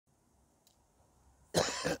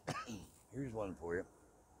Here's one for you.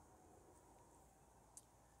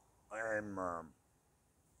 I'm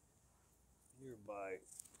nearby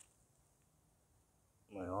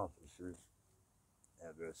my officer's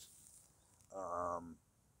address.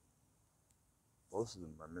 Both of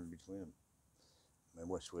them, I'm in between them. My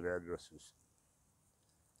Westwood address is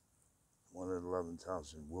 1 at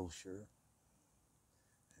 11,000 Wilshire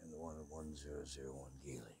and the one at 1001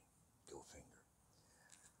 Gailey. Go figure.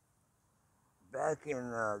 Back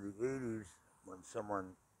in the 80s, when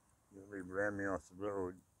someone really ran me off the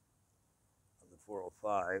road on the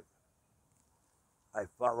 405, I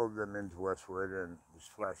followed them into Westwood and was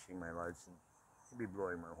flashing my lights and maybe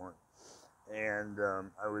blowing my horn. And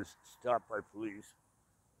I was stopped by police.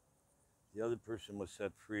 The other person was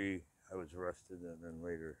set free. I was arrested and then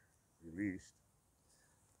later released.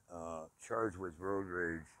 Charged with road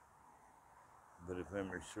rage. But if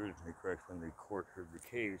memory serves me correct, when the court heard the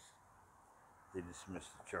case, they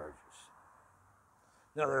dismissed the charges.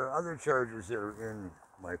 Now, there are other charges that are in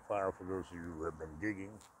my file for those of you who have been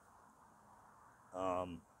digging.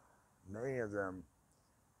 Many of them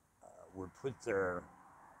were put there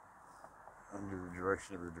under the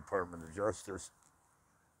direction of the Department of Justice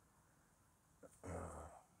to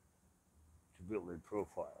build a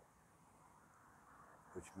profile,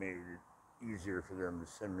 which made it easier for them to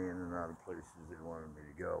send me in and out of places they wanted me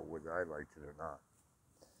to go, whether I liked it or not.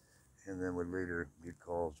 And then would later get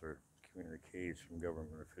calls or communiques from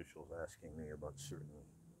government officials asking me about certain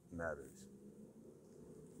matters.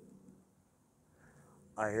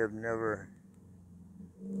 I have never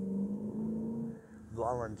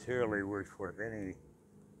voluntarily worked for any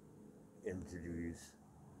entities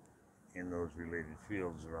in those related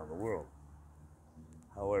fields around the world.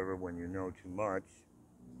 However, when you know too much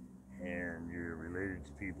and you're related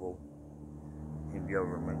to people in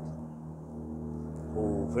government,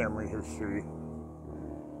 whole family history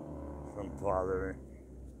from father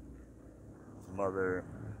to mother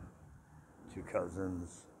to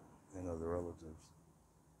cousins and other relatives,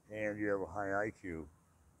 and you have a high IQ,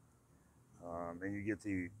 and you get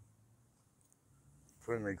the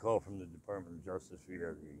friendly call from the Department of Justice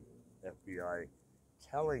via the FBI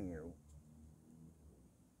telling you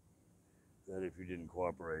that if you didn't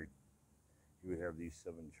cooperate, you would have these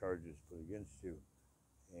 7 charges put against you.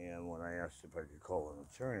 And when I asked if I could call an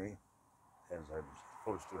attorney, as I was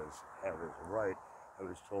supposed to have as a right, I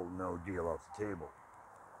was told no, deal off the table.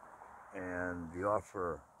 And the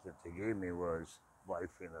offer that they gave me was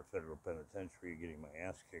life in a federal penitentiary, getting my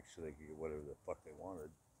ass kicked so they could get whatever the fuck they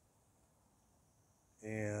wanted.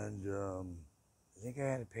 And I think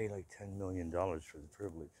I had to pay like $10 million for the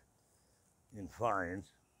privilege in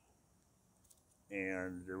fines.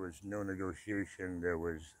 And there was no negotiation, there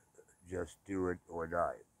was just do it or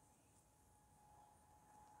die.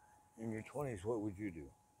 In your 20s, what would you do?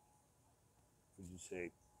 Would you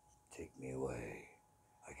say, take me away?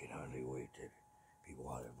 I can hardly wait to be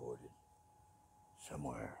waterboarded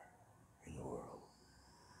somewhere in the world.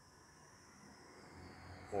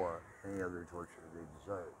 Or any other torture they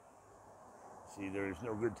desire. See, there is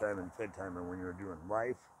no good time in fed time, and when you're doing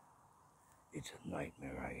life, it's a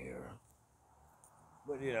nightmare, I hear.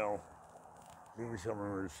 But, you know, being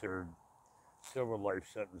someone who has served several life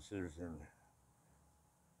sentences in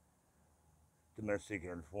domestic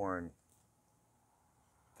and foreign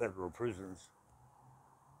federal prisons,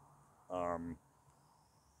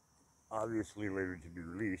 obviously later to be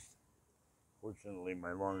released. Fortunately,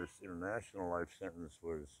 my longest international life sentence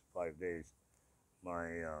was 5 days.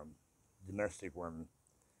 My domestic one,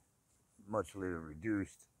 much later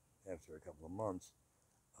reduced after a couple of months,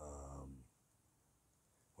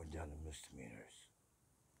 went down to misdemeanors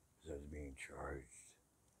because I was being charged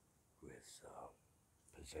with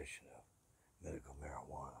possession of medical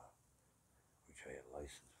marijuana, which I had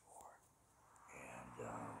license for, and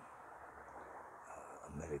a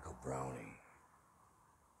medical brownie.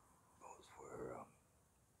 Both were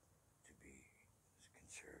to be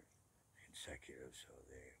considered consecutive, so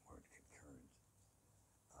they weren't concurrent.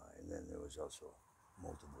 And then there was also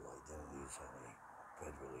multiple identities on a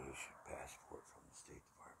federally issued passport from the State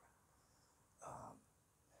Department,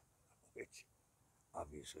 which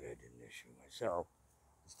obviously I didn't issue myself.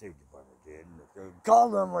 The State Department did, and they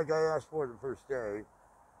called them like I asked for the first day,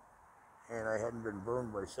 and I hadn't been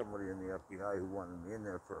burned by somebody in the FBI who wanted me in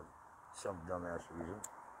there for some dumbass reason.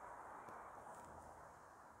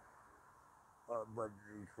 But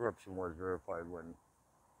the corruption was verified when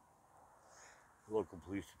the local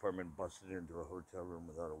police department busted into a hotel room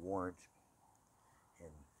without a warrant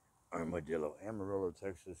in Amarillo,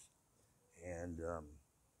 Texas, and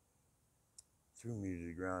threw me to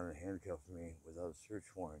the ground and handcuffed me without a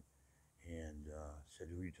search warrant and said,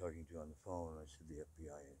 "Who are you talking to on the phone?" And I said, "The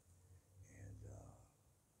FBI." And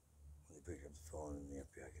when they picked up the phone and the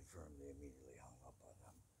FBI confirmed, they immediately hung up on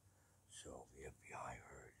them. So the FBI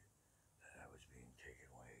heard that I was being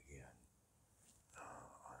taken away again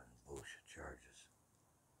on bullshit charges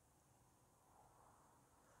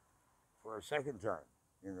for a second time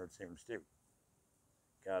in that same state.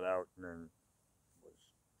 Got out and then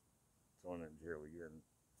was thrown in jail again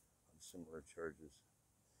on similar charges.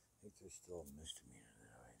 I think there's still a misdemeanor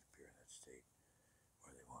that I appear in that state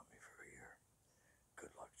where they want me for a year.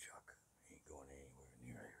 Good luck, Chuck. Ain't going anywhere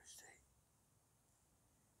near your state.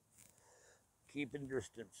 Keeping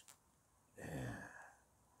distance.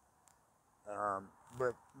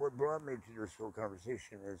 But what brought me to this whole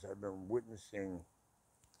conversation is I've been witnessing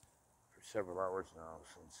for several hours now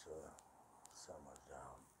since the sun was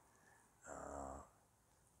down.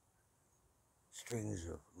 Strings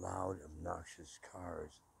of loud, obnoxious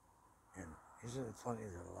cars. And isn't it funny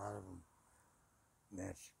that a lot of them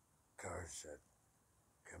match cars that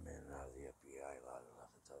come in and out of the FBI, a lot of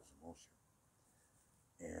 11,000 Moser.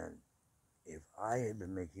 And if I had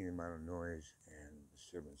been making the amount of noise and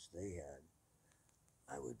disturbance they had,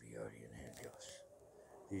 I would be already in handcuffs.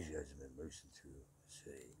 These guys have been loosened through the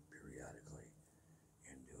city periodically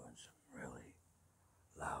and doing some really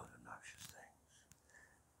loud, obnoxious things.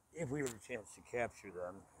 If we have a chance to capture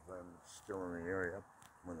them, if I'm still in the area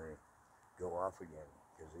when they go off again,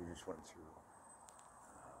 because they just went through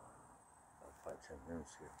about 5-10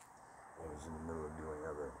 minutes here. I was in the middle of doing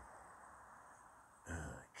other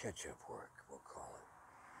catch-up work, we'll call it.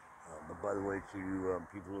 But by the way, to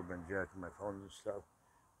people who have been jacking my phones and stuff,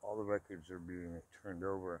 all the records are being turned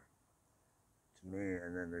over to me,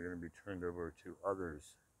 and then they're going to be turned over to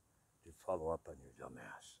others to follow up on your dumb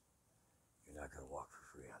ass. You're not going to walk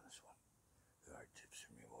for free on this one. There are tips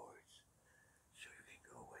and rewards, so you can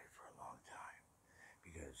go away for a long time.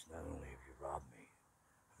 Because not only have you robbed me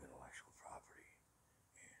of intellectual property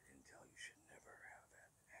and intel you should never have had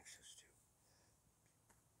access to,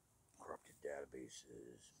 corrupted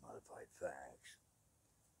databases, modified facts,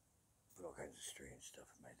 put all kinds of strange stuff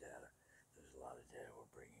in my data. There's a lot of data we're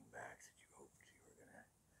bringing back that you hoped you were going to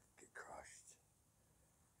get crushed.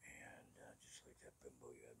 And just like that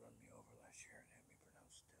bimbo you had run me over last year and had me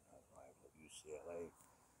pronounced dead on arrival at UCLA.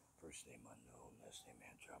 First name unknown, last name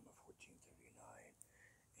Antrama 1439,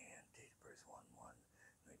 and date of birth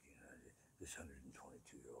 1/1/1900. This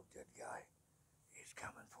 122-year-old dead guy is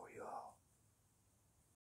coming for you all.